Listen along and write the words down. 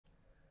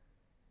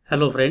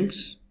Hello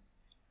friends,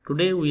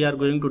 today we are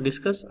going to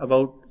discuss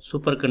about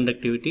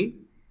superconductivity.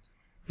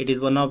 It is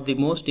one of the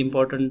most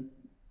important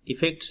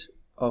effects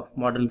of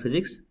modern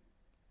physics.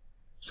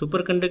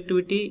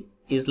 Superconductivity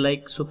is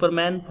like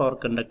Superman for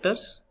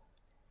conductors.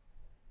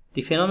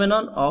 The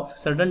phenomenon of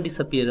sudden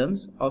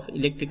disappearance of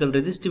electrical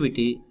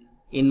resistivity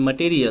in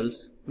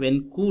materials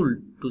when cooled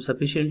to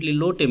sufficiently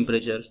low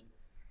temperatures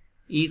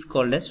is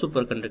called as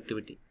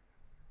superconductivity.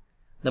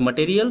 The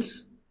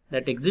materials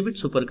that exhibit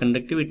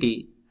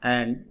superconductivity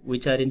and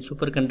which are in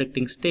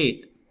superconducting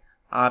state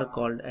are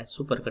called as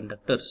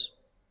superconductors.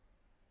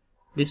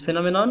 This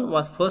phenomenon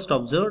was first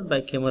observed by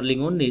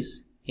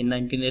Onnis in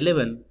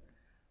 1911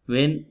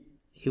 when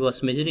he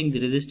was measuring the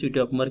resistivity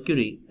of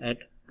mercury at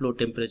low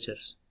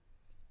temperatures.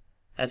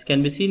 As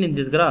can be seen in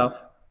this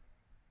graph,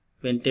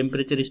 when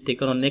temperature is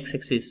taken on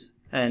x-axis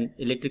and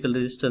electrical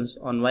resistance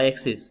on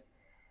y-axis,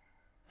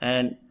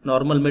 and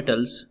normal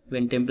metals,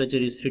 when temperature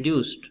is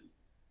reduced,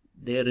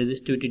 their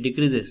resistivity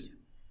decreases.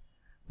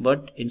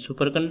 But in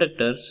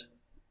superconductors,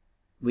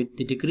 with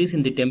the decrease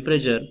in the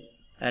temperature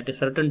at a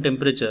certain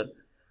temperature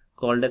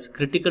called as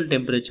critical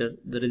temperature,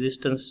 the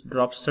resistance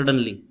drops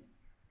suddenly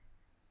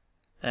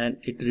and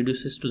it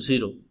reduces to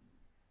zero.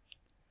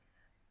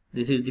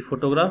 This is the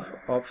photograph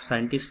of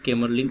scientist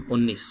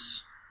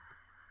Onnis.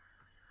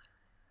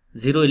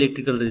 Zero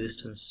electrical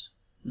resistance.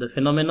 The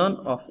phenomenon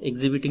of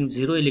exhibiting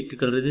zero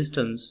electrical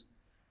resistance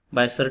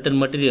by a certain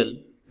material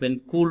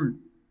when cooled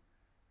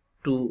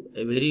to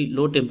a very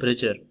low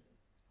temperature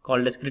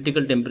called as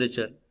critical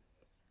temperature,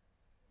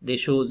 they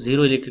show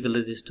zero electrical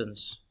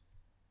resistance.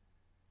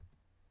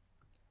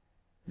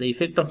 The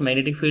effect of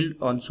magnetic field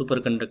on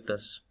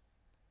superconductors.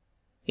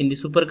 In the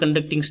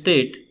superconducting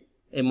state,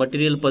 a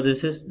material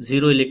possesses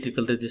zero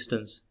electrical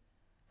resistance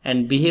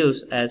and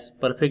behaves as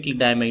perfectly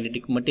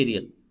diamagnetic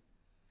material.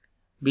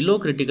 Below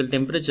critical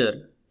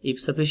temperature, if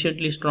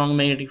sufficiently strong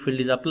magnetic field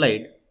is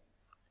applied,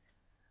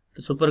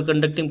 the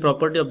superconducting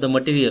property of the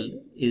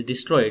material is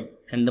destroyed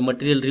and the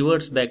material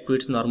reverts back to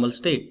its normal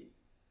state.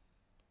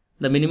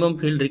 The minimum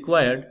field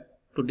required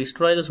to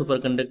destroy the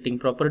superconducting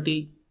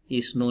property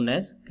is known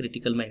as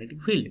critical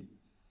magnetic field.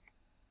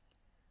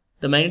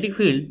 The magnetic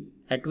field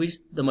at which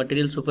the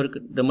material's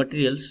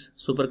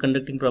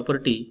superconducting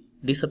property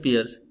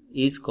disappears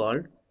is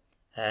called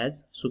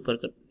as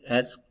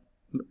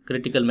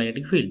critical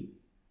magnetic field.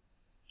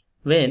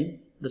 When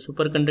the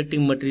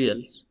superconducting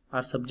materials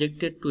are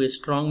subjected to a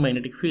strong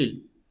magnetic field,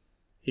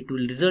 it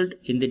will result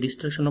in the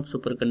destruction of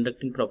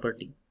superconducting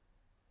property.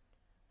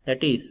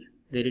 That is,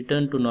 they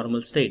return to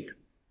normal state.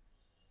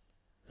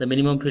 The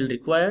minimum field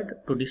required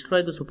to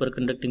destroy the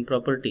superconducting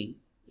property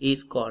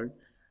is called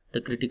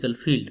the critical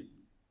field,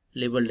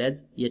 labeled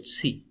as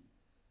Hc.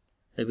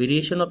 The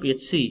variation of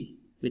Hc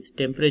with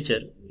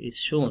temperature is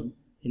shown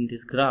in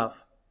this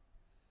graph,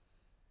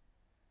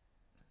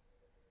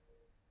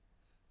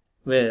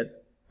 where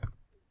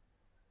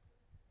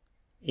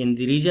in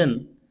the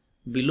region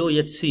below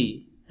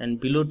Hc and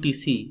below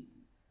Tc,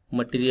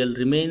 material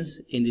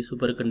remains in the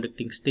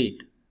superconducting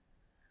state.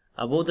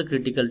 Above the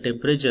critical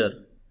temperature,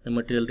 the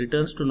material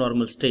returns to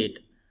normal state,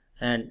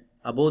 and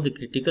above the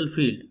critical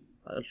field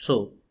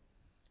also,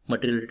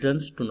 material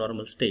returns to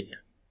normal state.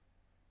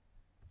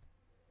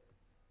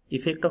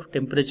 Effect of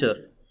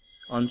temperature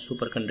on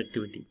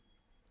superconductivity.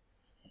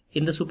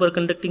 In the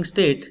superconducting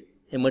state,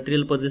 a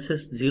material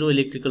possesses zero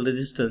electrical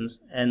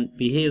resistance and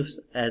behaves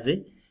as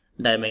a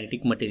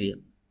diamagnetic material.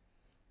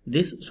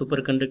 This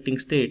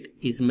superconducting state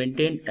is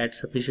maintained at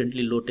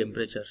sufficiently low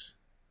temperatures.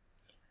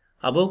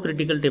 Above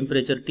critical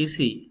temperature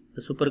Tc,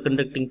 the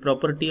superconducting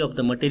property of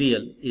the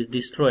material is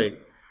destroyed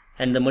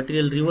and the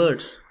material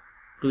reverts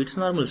to its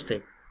normal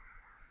state.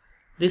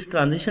 This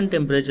transition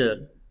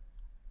temperature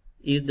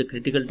is the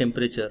critical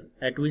temperature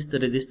at which the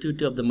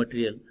resistivity of the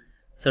material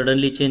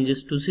suddenly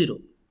changes to zero.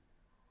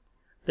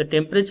 The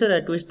temperature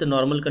at which the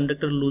normal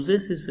conductor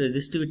loses its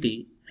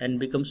resistivity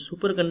and becomes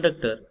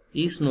superconductor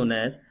is known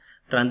as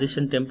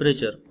transition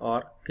temperature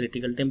or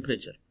critical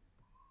temperature.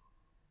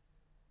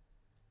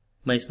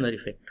 Meissner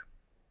effect.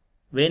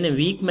 When a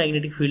weak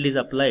magnetic field is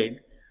applied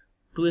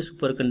to a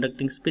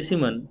superconducting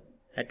specimen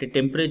at a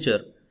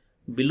temperature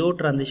below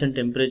transition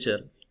temperature,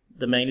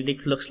 the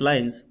magnetic flux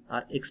lines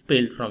are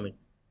expelled from it.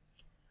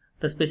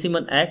 The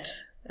specimen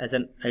acts as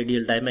an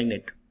ideal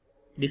diamagnet.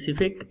 This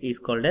effect is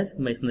called as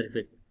Meissner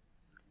effect.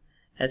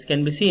 As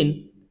can be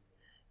seen,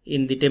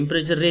 in the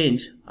temperature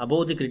range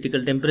above the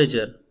critical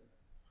temperature,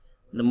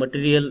 the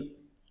material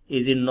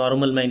is in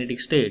normal magnetic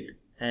state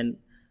and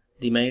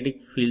the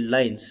magnetic field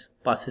lines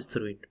passes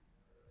through it.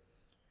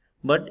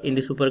 But in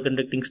the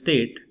superconducting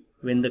state,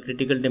 when the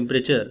critical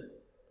temperature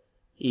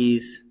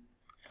is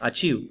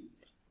achieved,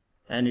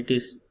 and it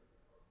is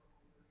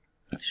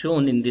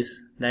shown in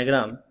this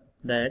diagram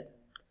that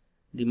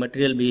the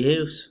material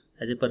behaves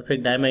as a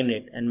perfect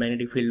diamagnet and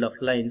magnetic field of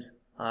lines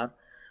are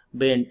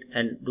bent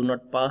and do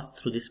not pass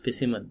through the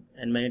specimen,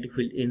 and magnetic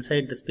field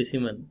inside the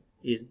specimen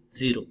is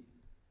zero.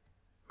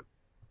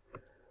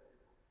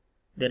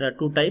 There are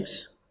two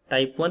types,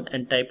 type 1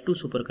 and type 2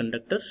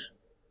 superconductors.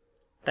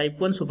 Type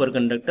 1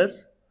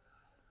 superconductors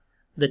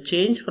The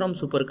change from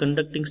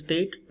superconducting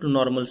state to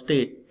normal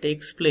state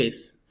takes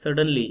place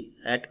suddenly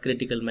at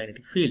critical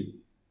magnetic field.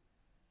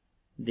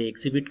 They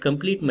exhibit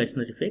complete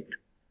Meissner effect.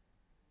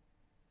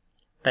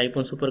 Type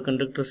 1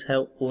 superconductors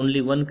have only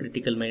one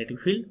critical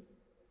magnetic field.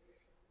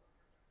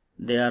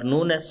 They are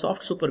known as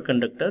soft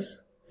superconductors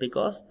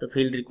because the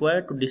field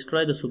required to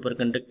destroy the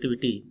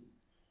superconductivity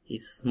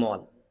is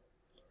small.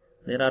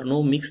 There are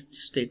no mixed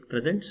state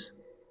present,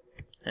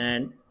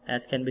 and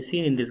as can be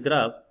seen in this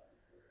graph,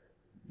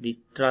 the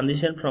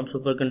transition from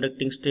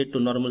superconducting state to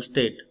normal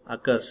state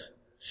occurs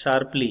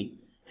sharply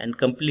and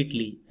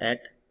completely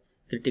at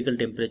critical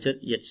temperature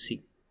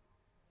Hc.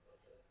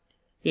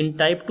 In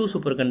type 2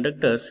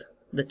 superconductors,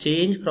 the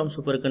change from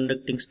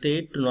superconducting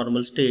state to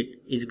normal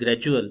state is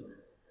gradual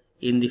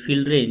in the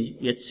field range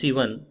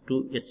Hc1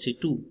 to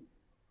Hc2.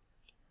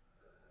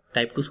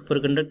 Type 2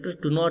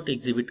 superconductors do not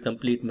exhibit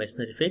complete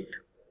Meissner effect.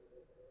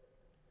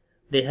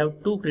 They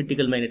have two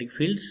critical magnetic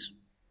fields.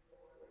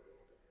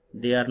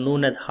 They are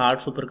known as hard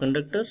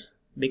superconductors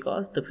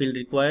because the field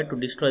required to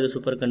destroy the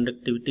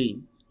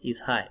superconductivity is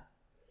high.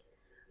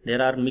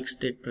 There are mixed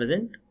state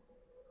present,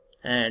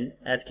 and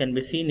as can be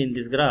seen in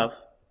this graph,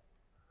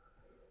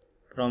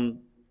 from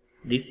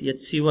this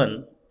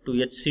Hc1 to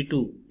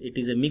Hc2, it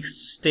is a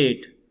mixed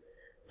state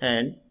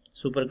and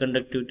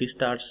superconductivity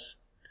starts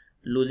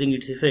losing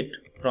its effect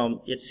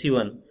from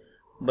Hc1,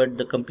 but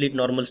the complete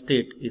normal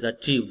state is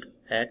achieved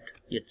at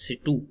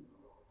Hc2.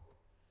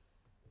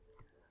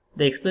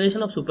 The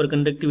explanation of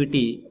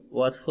superconductivity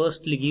was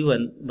firstly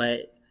given by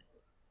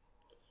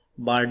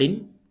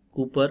Bardeen,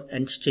 Cooper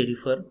and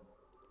Scherifer.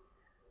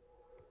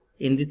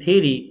 In the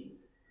theory,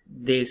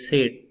 they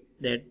said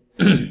that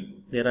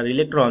there are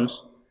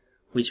electrons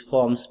which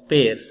forms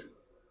pairs,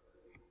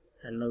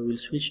 and now we will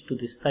switch to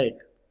this side.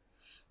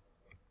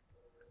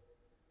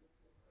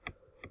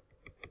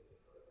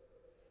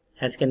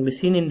 As can be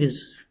seen in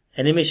this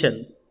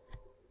animation,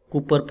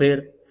 Cooper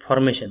pair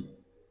formation.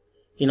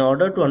 In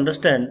order to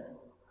understand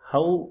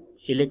how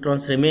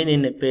electrons remain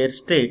in a pair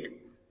state,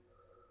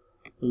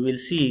 we will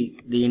see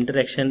the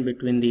interaction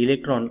between the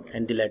electron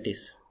and the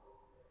lattice.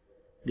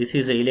 This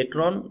is an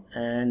electron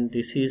and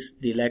this is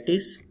the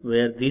lattice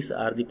where these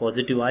are the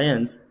positive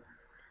ions.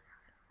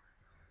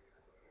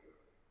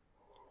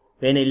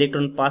 When an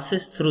electron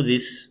passes through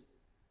this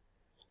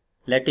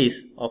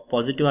lattice of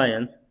positive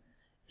ions,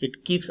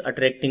 it keeps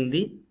attracting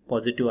the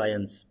positive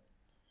ions.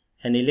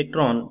 An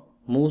electron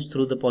moves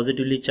through the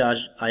positively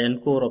charged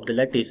ion core of the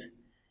lattice.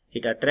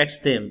 It attracts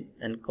them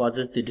and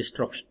causes the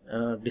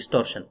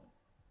distortion.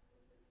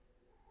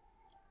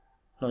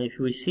 Now if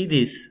we see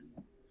this,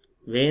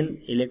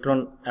 when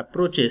electron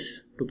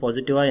approaches to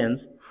positive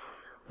ions,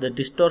 the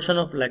distortion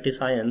of lattice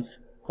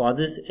ions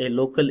causes a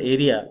local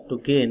area to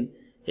gain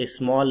a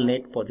small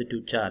net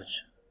positive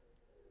charge.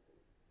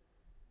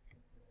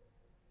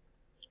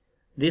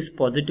 This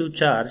positive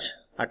charge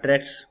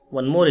attracts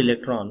one more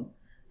electron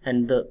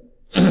and the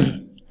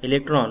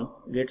electron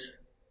gets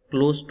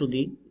close to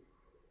the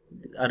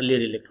earlier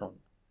electron.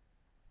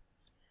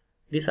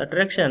 This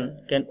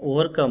attraction can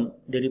overcome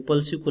the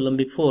repulsive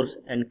Coulombic force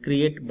and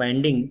create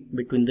binding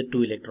between the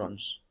two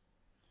electrons.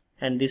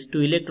 And these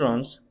two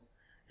electrons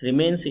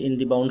remains in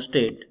the bound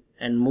state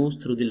and moves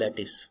through the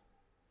lattice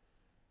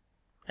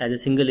as a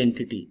single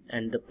entity,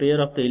 and the pair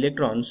of the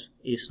electrons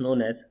is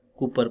known as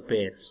Cooper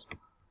pairs.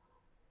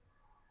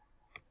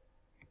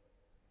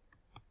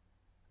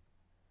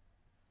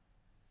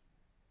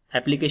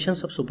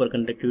 Applications of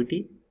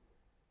superconductivity.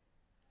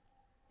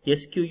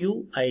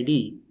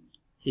 SQUID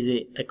is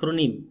an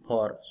acronym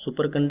for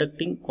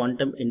Superconducting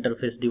Quantum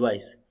Interface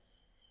Device.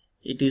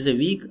 It is a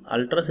weak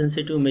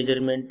ultra-sensitive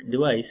measurement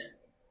device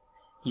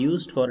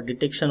used for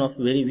detection of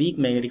very weak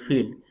magnetic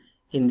field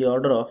in the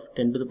order of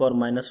 10 to the power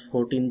minus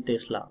 14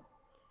 Tesla.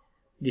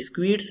 The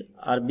squids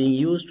are being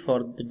used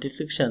for the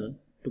detection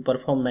to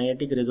perform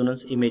magnetic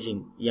resonance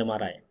imaging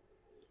 (MRI).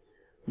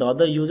 The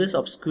other uses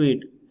of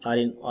squid are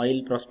in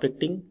oil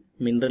prospecting,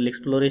 mineral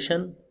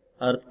exploration,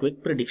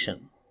 earthquake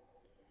prediction.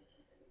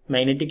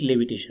 Magnetic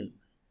levitation.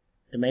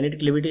 The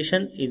magnetic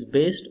levitation is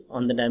based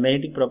on the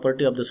diamagnetic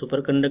property of the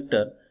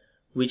superconductor,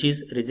 which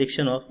is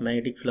rejection of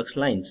magnetic flux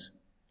lines.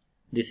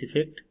 This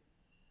effect,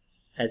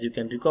 as you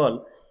can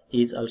recall,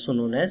 is also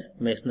known as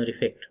Meissner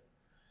effect.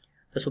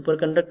 The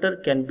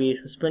superconductor can be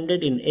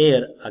suspended in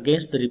air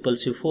against the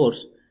repulsive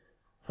force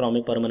from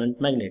a permanent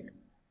magnet.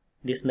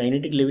 This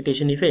magnetic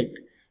levitation effect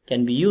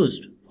can be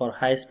used for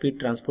high-speed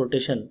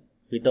transportation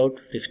without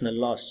frictional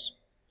loss.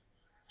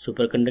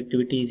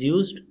 Superconductivity is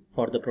used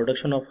for the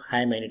production of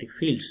high magnetic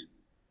fields.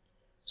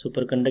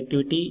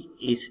 Superconductivity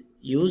is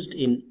used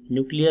in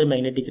nuclear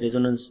magnetic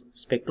resonance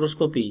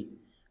spectroscopy,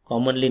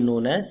 commonly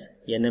known as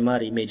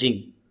NMR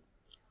imaging.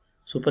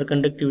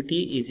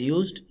 Superconductivity is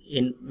used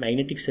in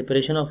magnetic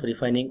separation of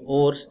refining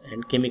ores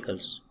and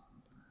chemicals.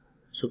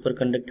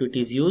 Superconductivity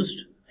is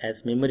used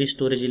as memory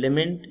storage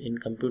element in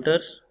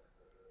computers.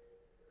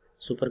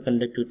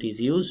 Superconductivity is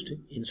used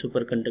in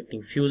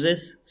superconducting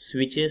fuses,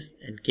 switches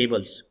and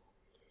cables.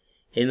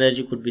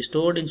 Energy could be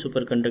stored in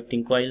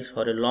superconducting coils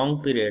for a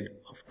long period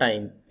of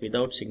time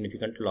without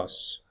significant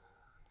loss.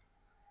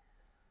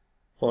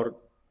 For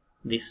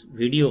this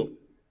video,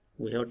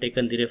 we have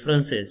taken the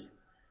references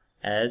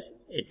as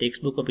a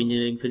textbook of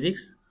engineering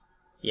physics,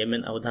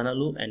 M.N.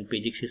 Avadhanalu and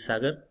P.G.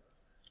 Sagar,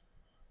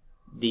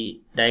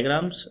 the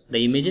diagrams,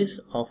 the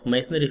images of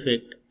Meissner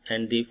effect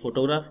and the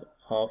photograph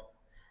of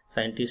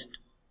scientist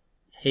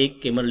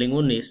Heik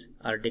Kemmerlingunis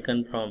are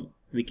taken from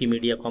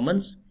Wikimedia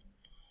Commons.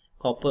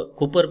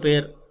 Cooper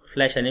pair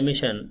flash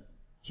animation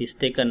is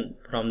taken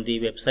from the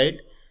website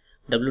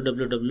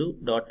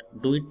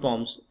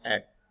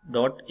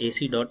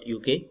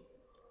www.doitpoms.ac.uk.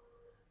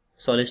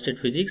 Solid state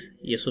physics,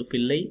 S.O.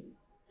 Pillai,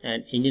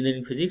 and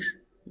engineering physics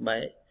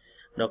by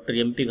Dr.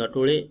 M.P.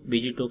 Ghatole,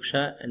 B.G.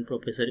 Toksha and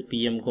Professor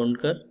P.M.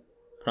 Gondkar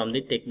from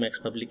the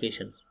TechMax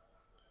publication.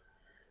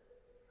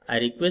 I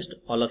request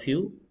all of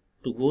you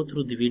to go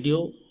through the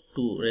video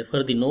to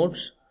refer the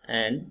notes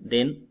and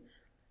then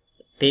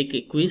take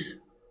a quiz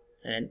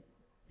and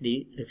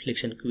the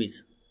reflection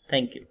quiz.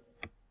 Thank you.